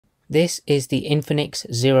This is the Infinix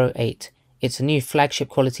Zero 8. It's a new flagship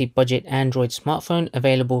quality budget Android smartphone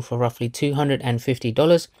available for roughly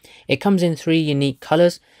 $250. It comes in three unique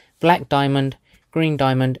colors: black diamond, green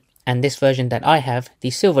diamond, and this version that I have,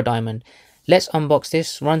 the silver diamond. Let's unbox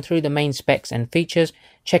this, run through the main specs and features,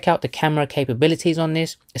 check out the camera capabilities on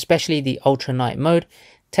this, especially the ultra night mode,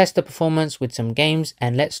 test the performance with some games,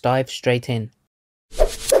 and let's dive straight in.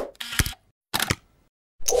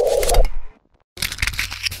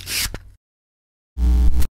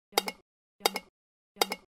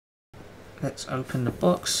 Let's open the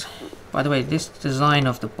box. By the way, this design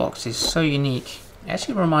of the box is so unique. It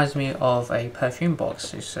actually reminds me of a perfume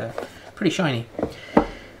box. It's pretty shiny.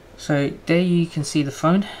 So there you can see the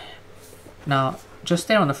phone. Now, just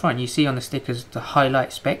there on the front, you see on the stickers the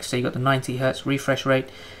highlight specs. So you got the 90Hz refresh rate,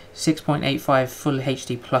 6.85 full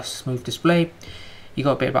HD plus smooth display. You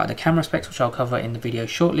got a bit about the camera specs, which I'll cover in the video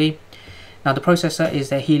shortly. Now the processor is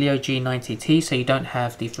the Helio G90T, so you don't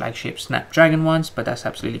have the flagship Snapdragon ones, but that's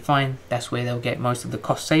absolutely fine. That's where they'll get most of the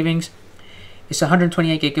cost savings. It's a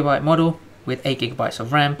 128GB model with 8GB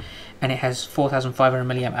of RAM, and it has 4500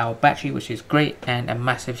 mAh battery, which is great, and a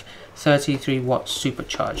massive 33-watt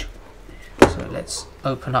supercharge. So let's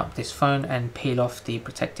open up this phone and peel off the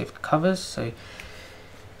protective covers. So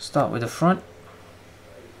start with the front.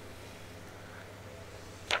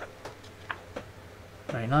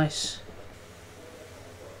 Very nice.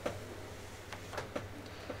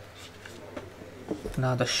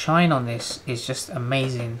 Now the shine on this is just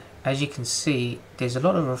amazing. As you can see, there's a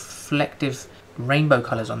lot of reflective rainbow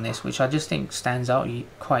colors on this, which I just think stands out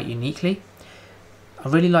quite uniquely. I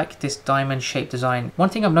really like this diamond shaped design. One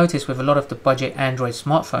thing I've noticed with a lot of the budget Android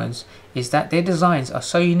smartphones is that their designs are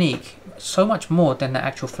so unique, so much more than the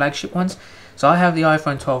actual flagship ones. So I have the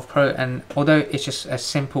iPhone 12 Pro, and although it's just a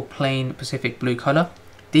simple plain Pacific blue color,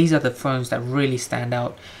 these are the phones that really stand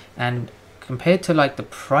out, and compared to like the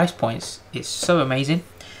price points, it's so amazing.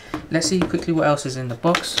 Let's see quickly what else is in the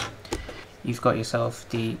box. You've got yourself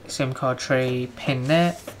the SIM card tray pin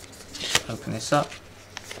there. Open this up.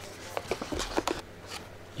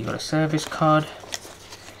 You got a service card.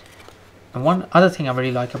 And one other thing I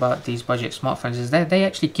really like about these budget smartphones is that they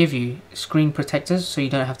actually give you screen protectors, so you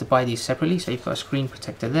don't have to buy these separately. So you've got a screen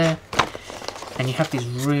protector there, and you have these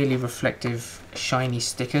really reflective shiny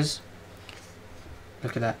stickers.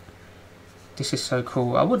 Look at that. This is so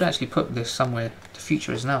cool. I would actually put this somewhere. The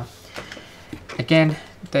future is now. Again,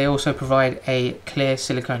 they also provide a clear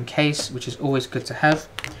silicone case, which is always good to have.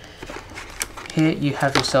 Here you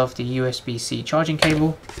have yourself the USB-C charging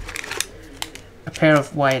cable, a pair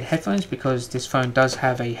of wired headphones, because this phone does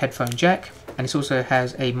have a headphone jack, and it also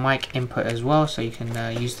has a mic input as well, so you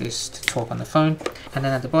can use this to talk on the phone. And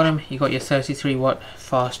then at the bottom you got your 33-watt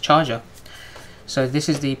fast charger. So this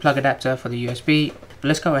is the plug adapter for the USB. But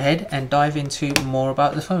let's go ahead and dive into more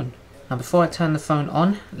about the phone. Now before I turn the phone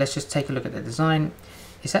on, let's just take a look at the design.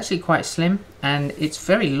 It's actually quite slim, and it's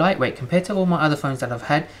very lightweight compared to all my other phones that I've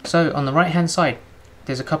had. So on the right hand side,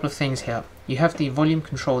 there's a couple of things here. You have the volume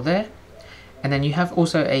control there, and then you have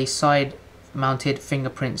also a side mounted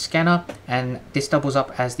fingerprint scanner, and this doubles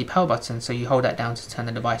up as the power button, so you hold that down to turn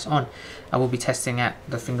the device on. I will be testing out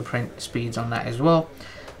the fingerprint speeds on that as well.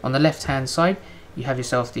 On the left hand side, you have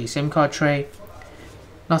yourself the SIM card tray.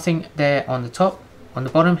 Nothing there on the top. On the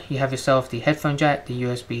bottom you have yourself the headphone jack, the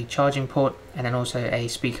USB charging port, and then also a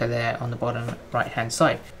speaker there on the bottom right hand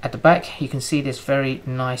side. At the back you can see this very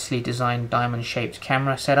nicely designed diamond shaped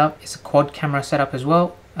camera setup. It's a quad camera setup as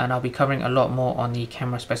well, and I'll be covering a lot more on the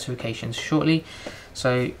camera specifications shortly.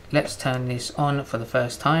 So let's turn this on for the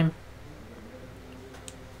first time.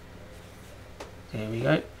 There we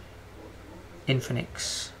go.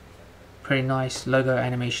 Infinix. Pretty nice logo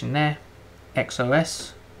animation there.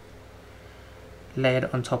 XOS. Layered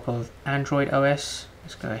on top of Android OS.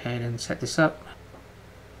 Let's go ahead and set this up.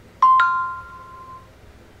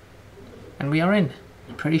 And we are in.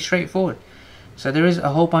 Pretty straightforward. So there is a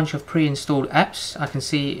whole bunch of pre-installed apps. I can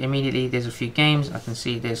see immediately there's a few games. I can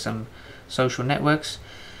see there's some social networks.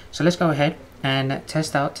 So let's go ahead and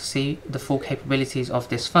test out to see the full capabilities of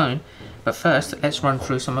this phone. But first, let's run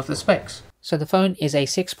through some of the specs. So the phone is a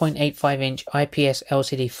 6.85-inch IPS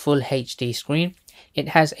LCD Full HD screen. It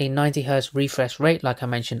has a 90Hz refresh rate, like I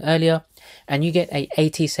mentioned earlier, and you get a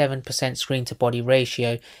 87% screen to body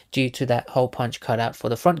ratio due to that hole punch cutout for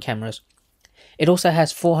the front cameras. It also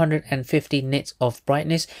has 450 nits of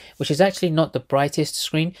brightness, which is actually not the brightest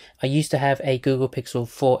screen. I used to have a Google Pixel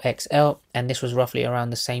 4 XL, and this was roughly around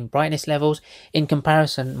the same brightness levels. In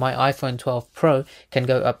comparison, my iPhone 12 Pro can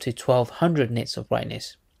go up to 1200 nits of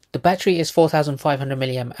brightness. The battery is 4,500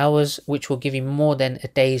 milliamp hours, which will give you more than a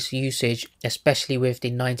day's usage, especially with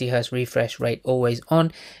the 90Hz refresh rate always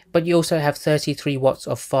on. But you also have 33 watts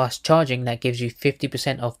of fast charging that gives you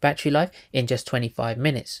 50% of battery life in just 25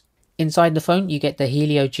 minutes. Inside the phone, you get the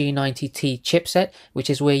Helio G90T chipset, which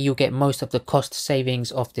is where you'll get most of the cost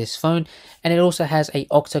savings of this phone. And it also has a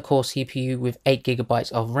octa-core CPU with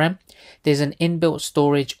 8GB of RAM. There's an inbuilt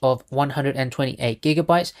storage of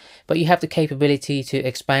 128GB, but you have the capability to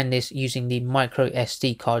expand this using the micro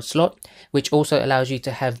SD card slot, which also allows you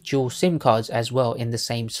to have dual SIM cards as well in the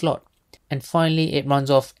same slot. And finally, it runs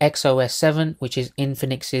off XOS 7, which is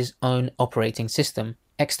Infinix's own operating system.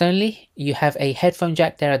 Externally, you have a headphone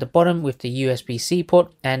jack there at the bottom with the USB-C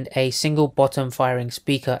port and a single bottom firing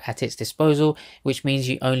speaker at its disposal, which means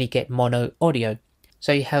you only get mono audio.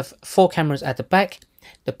 So you have 4 cameras at the back.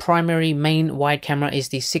 The primary main wide camera is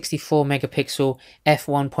the 64 megapixel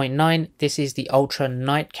f1.9. This is the ultra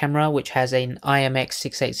night camera, which has an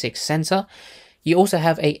IMX686 sensor. You also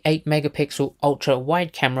have a 8 megapixel ultra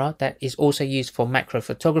wide camera that is also used for macro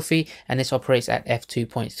photography, and this operates at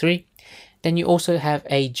f2.3. Then you also have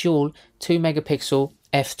a dual 2 megapixel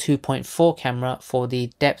f2.4 camera for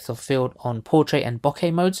the depth of field on portrait and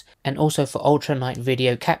bokeh modes, and also for ultra night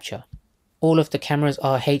video capture. All of the cameras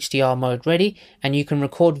are HDR mode ready, and you can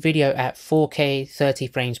record video at 4K 30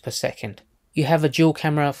 frames per second. You have a dual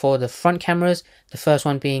camera for the front cameras, the first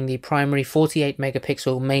one being the primary 48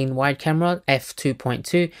 megapixel main wide camera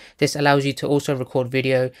f2.2. This allows you to also record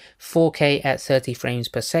video 4K at 30 frames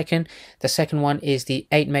per second. The second one is the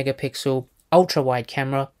 8 megapixel ultra wide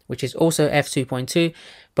camera, which is also f2.2,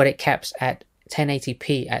 but it caps at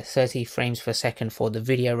 1080p at 30 frames per second for the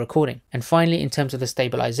video recording. And finally, in terms of the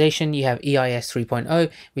stabilization, you have EIS 3.0,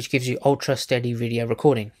 which gives you ultra steady video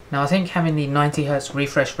recording. Now I think having the 90Hz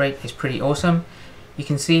refresh rate is pretty awesome. You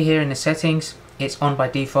can see here in the settings, it's on by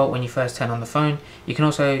default when you first turn on the phone. You can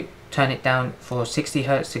also turn it down for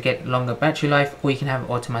 60Hz to get longer battery life, or you can have an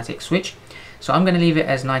automatic switch. So I'm going to leave it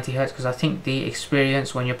as 90Hz because I think the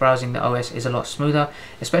experience when you're browsing the OS is a lot smoother,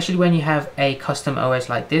 especially when you have a custom OS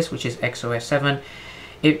like this, which is XOS 7.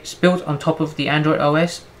 It's built on top of the Android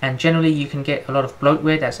OS, and generally you can get a lot of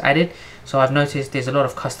bloatware that's added. So I've noticed there's a lot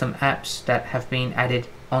of custom apps that have been added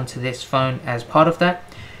onto this phone as part of that,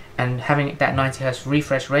 and having that 90Hz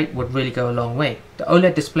refresh rate would really go a long way. The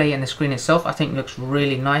OLED display and the screen itself I think looks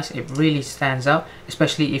really nice. It really stands out,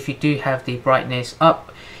 especially if you do have the brightness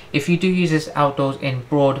up. If you do use this outdoors in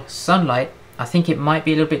broad sunlight, I think it might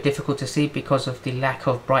be a little bit difficult to see because of the lack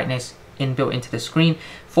of brightness inbuilt into the screen.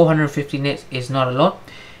 450 nits is not a lot.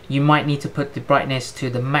 You might need to put the brightness to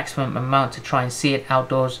the maximum amount to try and see it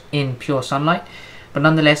outdoors in pure sunlight. But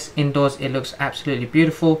nonetheless, indoors it looks absolutely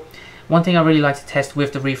beautiful. One thing I really like to test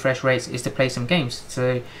with the refresh rates is to play some games.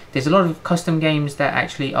 So there's a lot of custom games that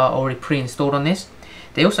actually are already pre-installed on this.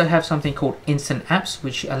 They also have something called instant apps,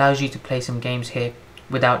 which allows you to play some games here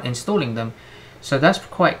without installing them. So that's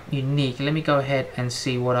quite unique. Let me go ahead and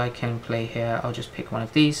see what I can play here. I'll just pick one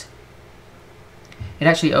of these. It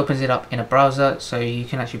actually opens it up in a browser, so you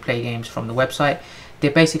can actually play games from the website.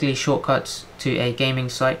 They're basically shortcuts to a gaming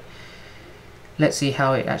site. Let's see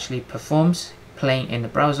how it actually performs playing in the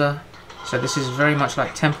browser. So this is very much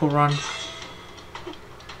like Temple Run.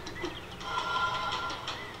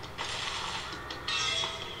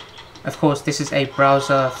 Of course, this is a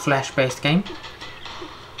browser flash based game,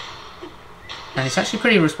 and it's actually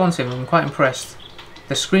pretty responsive. I'm quite impressed.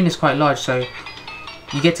 The screen is quite large, so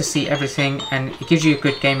you get to see everything and it gives you a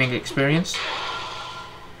good gaming experience.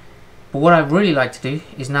 But what I'd really like to do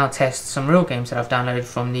is now test some real games that I've downloaded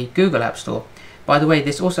from the Google App Store. By the way,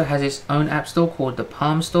 this also has its own app store called the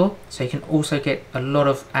Palm Store, so you can also get a lot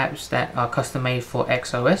of apps that are custom made for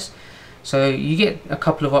XOS. So you get a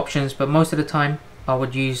couple of options, but most of the time I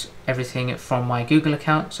would use everything from my Google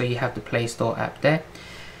account, so you have the Play Store app there.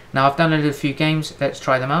 Now I've downloaded a few games, let's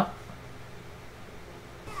try them out.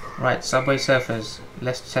 Right, Subway Surfers,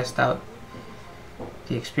 let's test out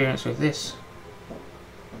the experience with this.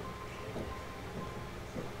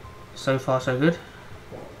 So far so good.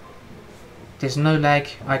 There's no lag,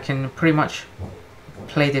 I can pretty much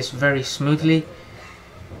play this very smoothly.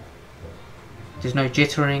 There's no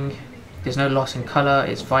jittering, there's no loss in color,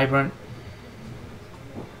 it's vibrant.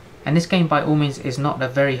 And this game by all means is not a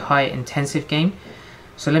very high intensive game.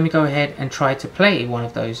 So let me go ahead and try to play one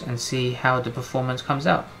of those and see how the performance comes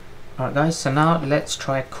out. Alright guys, so now let's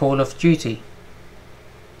try Call of Duty.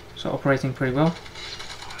 So operating pretty well.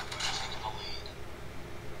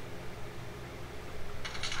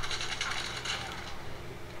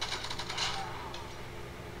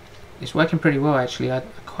 It's working pretty well actually. I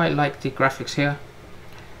quite like the graphics here.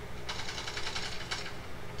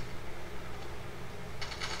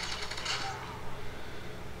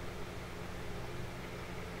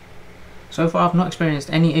 So far I've not experienced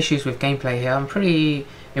any issues with gameplay here. I'm pretty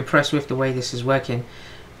impressed with the way this is working.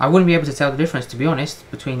 I wouldn't be able to tell the difference, to be honest,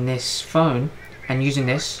 between this phone and using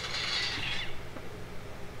this.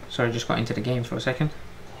 Sorry, just got into the game for a second.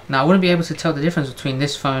 Now I wouldn't be able to tell the difference between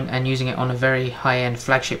this phone and using it on a very high-end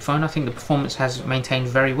flagship phone. I think the performance has maintained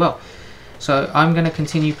very well. So I'm going to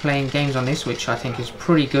continue playing games on this, which I think is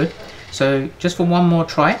pretty good. So just for one more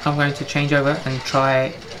try, I'm going to change over and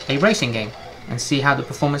try a racing game and see how the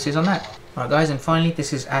performance is on that. Alright guys, and finally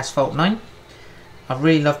this is Asphalt 9. I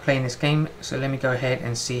really love playing this game, so let me go ahead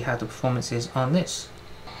and see how the performance is on this.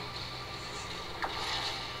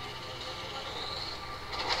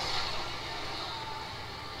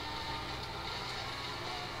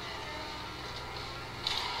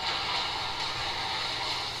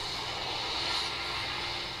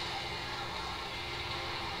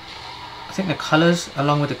 I think the colours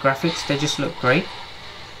along with the graphics, they just look great,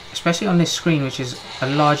 especially on this screen, which is a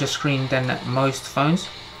larger screen than most phones.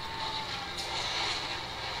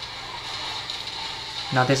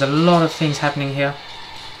 Now there's a lot of things happening here,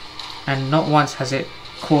 and not once has it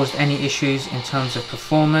caused any issues in terms of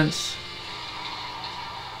performance.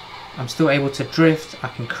 I'm still able to drift, I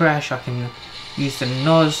can crash, I can use the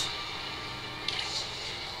NOS,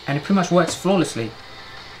 and it pretty much works flawlessly.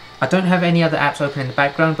 I don't have any other apps open in the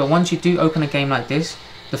background, but once you do open a game like this,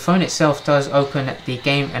 the phone itself does open the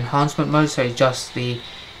game enhancement mode, so it adjusts the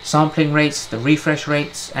sampling rates, the refresh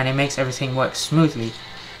rates, and it makes everything work smoothly.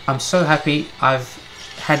 I'm so happy. I've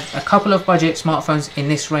had a couple of budget smartphones in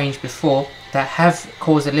this range before that have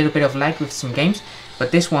caused a little bit of lag with some games,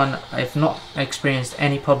 but this one I've not experienced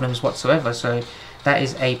any problems whatsoever, so that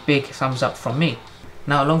is a big thumbs up from me.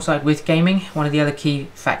 Now alongside with gaming, one of the other key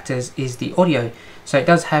factors is the audio. So it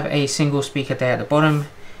does have a single speaker there at the bottom,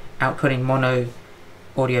 outputting mono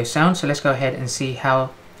audio sound. So let's go ahead and see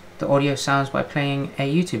how the audio sounds by playing a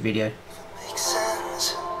YouTube video. Makes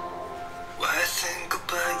sense. What I think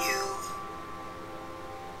about you.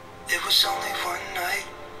 It was only one night,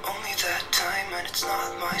 only that time, and it's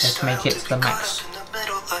not my Let's style make it to the be max. caught up in the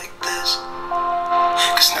middle like this.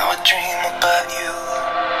 'Cause now I dream about you.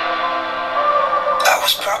 I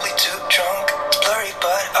was probably too drunk, it's blurry,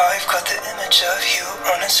 but I've got the image of you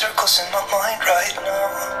running circles in my mind right now.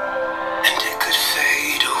 And it could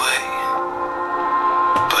fade away,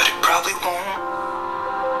 but it probably won't,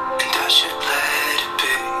 and I should let it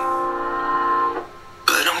be.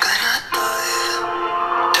 But I'm gonna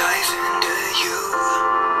dive into you.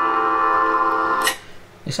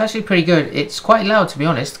 It's actually pretty good. It's quite loud, to be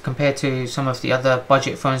honest, compared to some of the other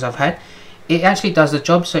budget phones I've had. It actually does the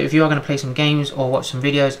job, so if you are going to play some games or watch some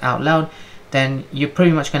videos out loud, then you're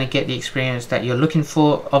pretty much going to get the experience that you're looking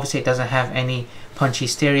for. Obviously it doesn't have any punchy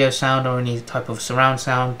stereo sound or any type of surround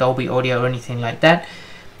sound, Dolby audio or anything like that,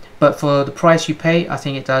 but for the price you pay, I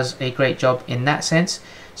think it does a great job in that sense,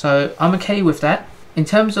 so I'm okay with that. In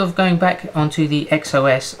terms of going back onto the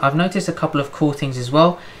XOS, I've noticed a couple of cool things as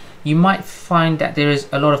well. You might find that there is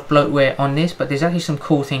a lot of bloatware on this, but there's actually some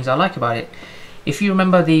cool things I like about it. If you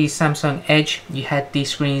remember the Samsung Edge, you had these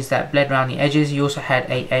screens that bled around the edges. You also had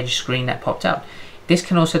a edge screen that popped out. This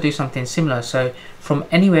can also do something similar. So from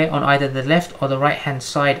anywhere on either the left or the right hand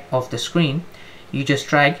side of the screen, you just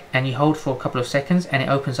drag and you hold for a couple of seconds and it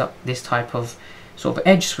opens up this type of sort of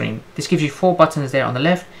edge screen. This gives you 4 buttons there on the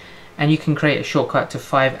left, and you can create a shortcut to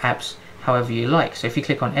 5 apps however you like. So if you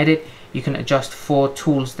click on edit, you can adjust 4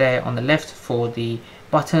 tools there on the left for the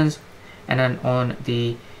buttons, and then on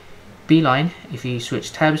the line, if you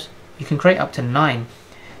switch tabs, you can create up to 9.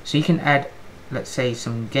 So you can add, let's say,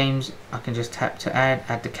 some games. I can just tap to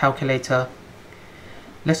add the calculator.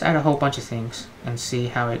 Let's add a whole bunch of things and see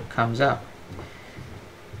how it comes out.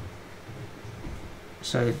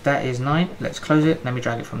 So that is 9. Let's close it. Let me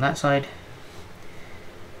drag it from that side,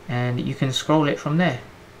 and you can scroll it from there.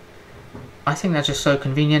 I think that's just so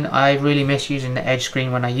convenient. I really miss using the edge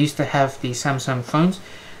screen when I used to have the Samsung phones,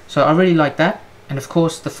 so I really like that. And of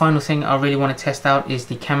course, the final thing I really want to test out is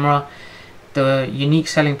the camera. The unique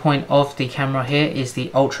selling point of the camera here is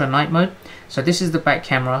the ultra night mode. So this is the back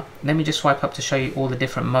camera. Let me just swipe up to show you all the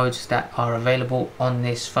different modes that are available on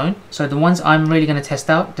this phone. So the ones I'm really going to test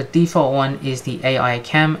out, the default one is the AI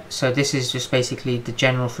cam. So this is just basically the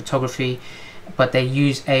general photography, but they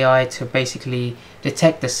use AI to basically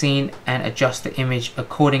detect the scene and adjust the image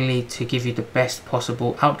accordingly to give you the best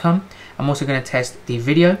possible outcome. I'm also going to test the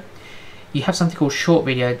video. You have something called short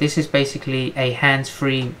video. This is basically a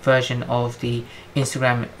hands-free version of the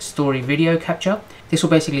Instagram story video capture. This will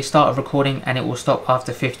basically start a recording and it will stop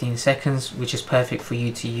after 15 seconds, which is perfect for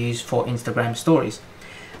you to use for Instagram stories.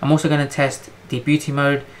 I'm also going to test the beauty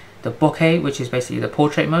mode, the bokeh, which is basically the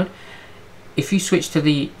portrait mode. If you switch to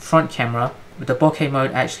the front camera, the bokeh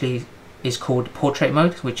mode actually is called portrait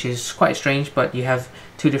mode, which is quite strange, but you have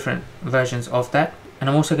two different versions of that. And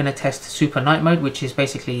I'm also going to test super night mode, which is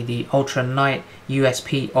basically the ultra night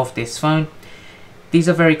USP of this phone. These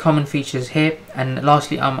are very common features here. And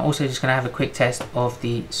lastly, I'm also just going to have a quick test of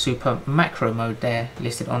the super macro mode there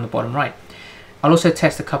listed on the bottom right. I'll also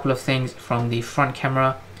test a couple of things from the front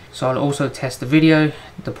camera. So I'll also test the video,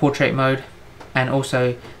 the portrait mode, and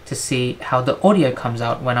also to see how the audio comes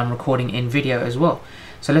out when I'm recording in video as well.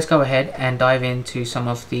 So let's go ahead and dive into some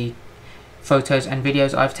of the photos and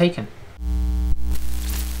videos I've taken.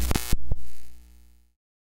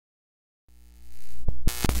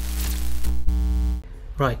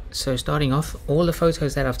 Right, so starting off, all the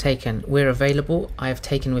photos that I've taken were available. I have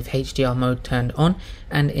taken with HDR mode turned on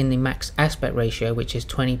and in the max aspect ratio, which is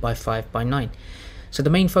 20 by 5 by 9. So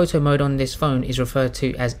the main photo mode on this phone is referred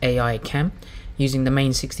to as AI cam, using the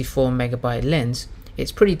main 64 megabyte lens.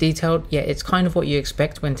 It's pretty detailed, yet it's kind of what you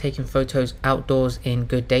expect when taking photos outdoors in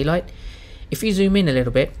good daylight. If you zoom in a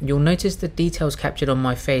little bit, you'll notice the details captured on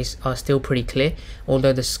my face are still pretty clear,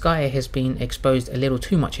 although the sky has been exposed a little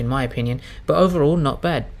too much in my opinion, but overall not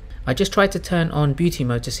bad. I just tried to turn on beauty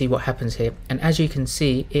mode to see what happens here, and as you can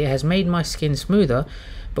see, it has made my skin smoother,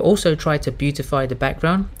 but also tried to beautify the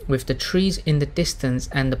background with the trees in the distance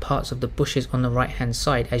and the parts of the bushes on the right hand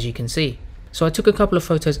side, as you can see. So I took a couple of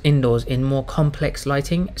photos indoors in more complex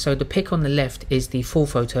lighting. So the pic on the left is the full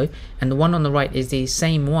photo and the one on the right is the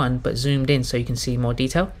same one but zoomed in so you can see more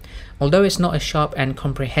detail. Although it's not as sharp and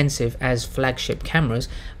comprehensive as flagship cameras,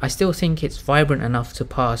 I still think it's vibrant enough to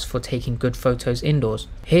pass for taking good photos indoors.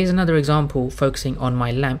 Here's another example focusing on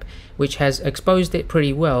my lamp, which has exposed it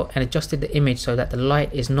pretty well and adjusted the image so that the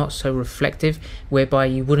light is not so reflective, whereby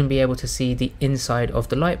you wouldn't be able to see the inside of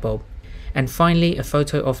the light bulb. And finally, a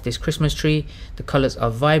photo of this Christmas tree. The colors are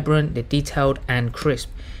vibrant, they're detailed and crisp,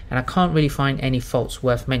 and I can't really find any faults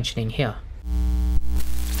worth mentioning here.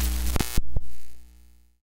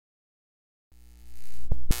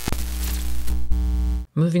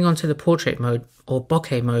 Moving on to the portrait mode, or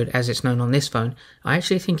bokeh mode as it's known on this phone, I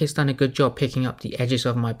actually think it's done a good job picking up the edges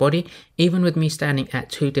of my body, even with me standing at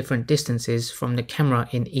two different distances from the camera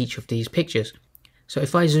in each of these pictures. So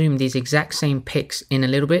if I zoom these exact same pics in a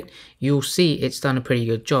little bit, you'll see it's done a pretty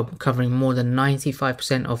good job, covering more than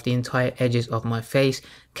 95% of the entire edges of my face,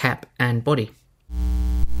 cap and body.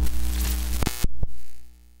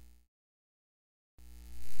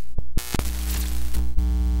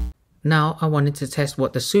 Now I wanted to test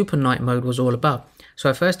what the super night mode was all about. So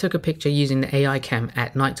I first took a picture using the AI cam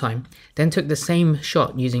at nighttime, then took the same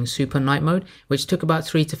shot using super night mode, which took about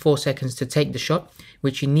 3 to 4 seconds to take the shot,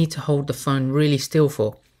 which you need to hold the phone really still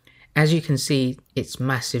for. As you can see, it's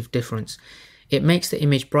massive difference. It makes the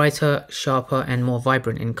image brighter, sharper and more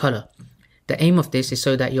vibrant in color. The aim of this is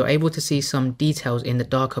so that you're able to see some details in the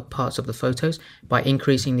darker parts of the photos by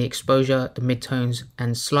increasing the exposure, the midtones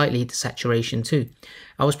and slightly the saturation too.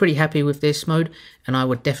 I was pretty happy with this mode and I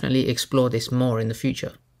would definitely explore this more in the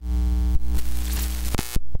future.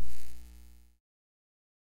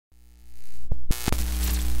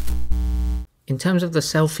 In terms of the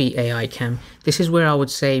selfie AI cam, this is where I would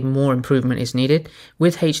say more improvement is needed.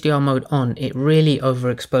 With HDR mode on, it really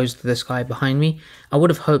overexposed the sky behind me. I would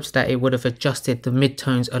have hoped that it would have adjusted the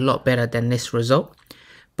midtones a lot better than this result.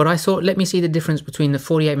 But I thought, let me see the difference between the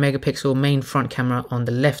 48 megapixel main front camera on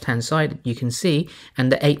the left hand side, you can see, and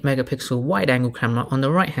the 8 megapixel wide angle camera on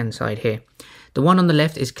the right hand side here. The one on the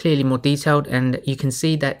left is clearly more detailed and you can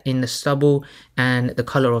see that in the stubble and the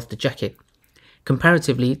color of the jacket.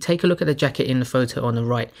 Comparatively, take a look at the jacket in the photo on the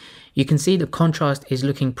right. You can see the contrast is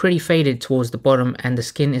looking pretty faded towards the bottom and the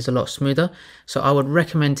skin is a lot smoother, so I would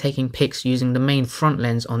recommend taking pics using the main front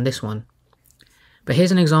lens on this one. But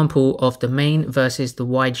here's an example of the main versus the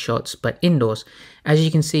wide shots but indoors. As you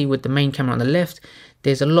can see with the main camera on the left,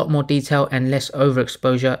 there's a lot more detail and less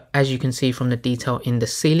overexposure, as you can see from the detail in the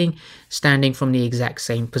ceiling standing from the exact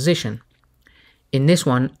same position. In this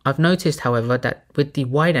one, I've noticed, however, that with the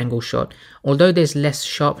wide angle shot, although there's less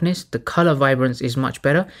sharpness, the color vibrance is much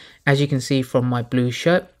better, as you can see from my blue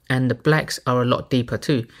shirt, and the blacks are a lot deeper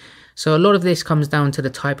too. So a lot of this comes down to the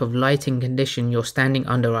type of lighting condition you're standing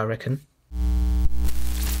under, I reckon.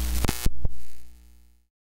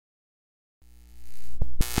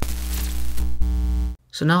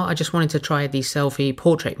 So now I just wanted to try the selfie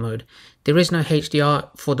portrait mode. There is no HDR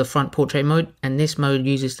for the front portrait mode and this mode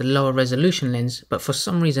uses the lower resolution lens, but for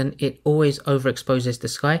some reason it always overexposes the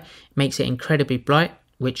sky, makes it incredibly bright,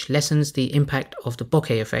 which lessens the impact of the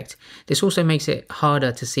bokeh effect. This also makes it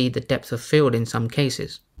harder to see the depth of field in some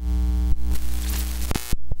cases.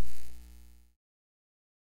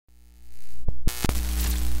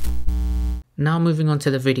 Now moving on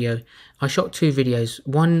to the video. I shot two videos,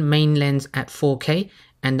 one main lens at 4K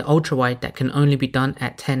and the ultra wide that can only be done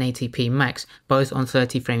at 1080p max, both on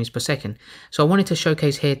 30 frames per second. So I wanted to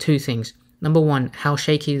showcase here two things. Number one, how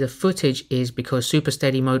shaky the footage is because super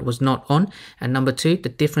steady mode was not on, and number two, the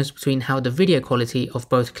difference between how the video quality of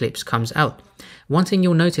both clips comes out. One thing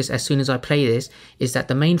you'll notice as soon as I play this is that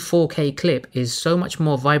the main 4K clip is so much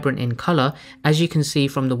more vibrant in color, as you can see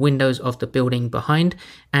from the windows of the building behind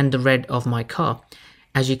and the red of my car,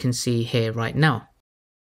 as you can see here right now.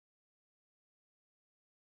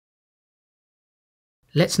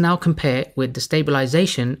 Let's now compare with the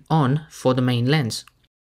stabilization on for the main lens.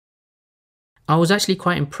 I was actually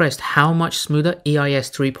quite impressed how much smoother EIS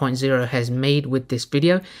 3.0 has made with this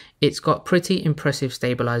video. It's got pretty impressive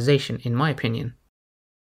stabilization in my opinion.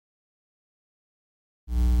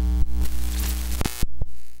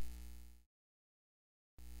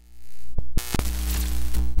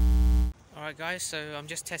 Alright guys, so I'm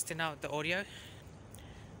just testing out the audio.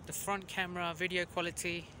 The front camera video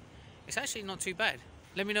quality, it's actually not too bad.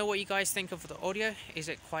 Let me know what you guys think of the audio. Is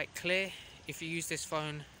it quite clear? If you use this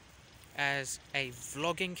phone as a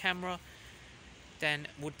vlogging camera, then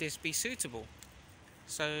would this be suitable?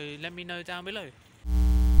 So let me know down below.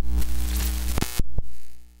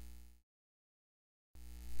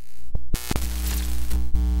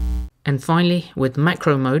 And finally, with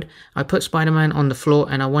macro mode, I put Spider-Man on the floor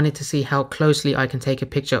and I wanted to see how closely I can take a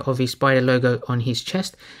picture of his spider logo on his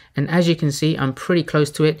chest, and as you can see, I'm pretty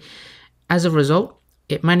close to it. As a result,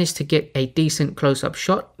 it managed to get a decent close-up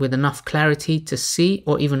shot with enough clarity to see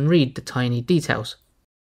or even read the tiny details.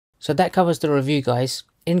 So that covers the review guys.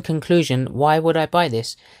 In conclusion, why would I buy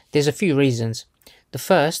this? There's a few reasons. The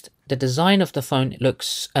first, the design of the phone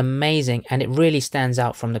looks amazing and it really stands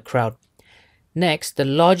out from the crowd. Next, the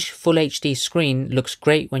large Full HD screen looks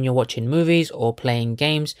great when you're watching movies or playing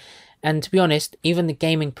games, and to be honest, even the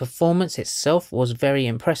gaming performance itself was very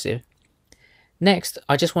impressive. Next,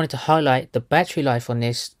 I just wanted to highlight the battery life on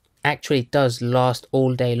this actually does last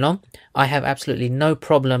all day long. I have absolutely no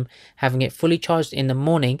problem having it fully charged in the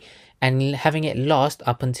morning and having it last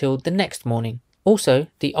up until the next morning. Also,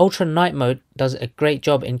 the ultra night mode does a great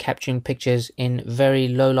job in capturing pictures in very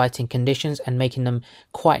low lighting conditions and making them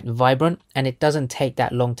quite vibrant, and it doesn't take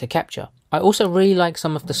that long to capture. I also really like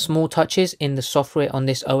some of the small touches in the software on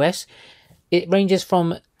this OS. It ranges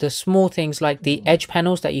from the small things like the edge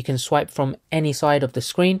panels that you can swipe from any side of the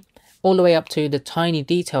screen, all the way up to the tiny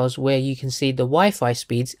details where you can see the Wi-Fi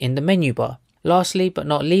speeds in the menu bar. Lastly but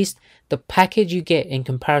not least, the package you get in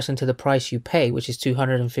comparison to the price you pay, which is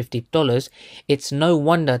 $250, it's no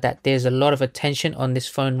wonder that there's a lot of attention on this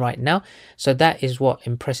phone right now, so that is what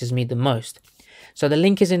impresses me the most. So the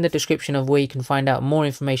link is in the description of where you can find out more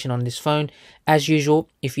information on this phone. As usual,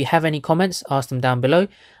 if you have any comments, ask them down below.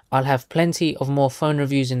 I'll have plenty of more phone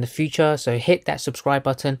reviews in the future, so hit that subscribe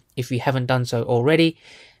button if you haven't done so already.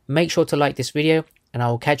 Make sure to like this video, and I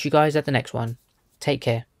will catch you guys at the next one. Take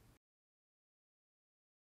care.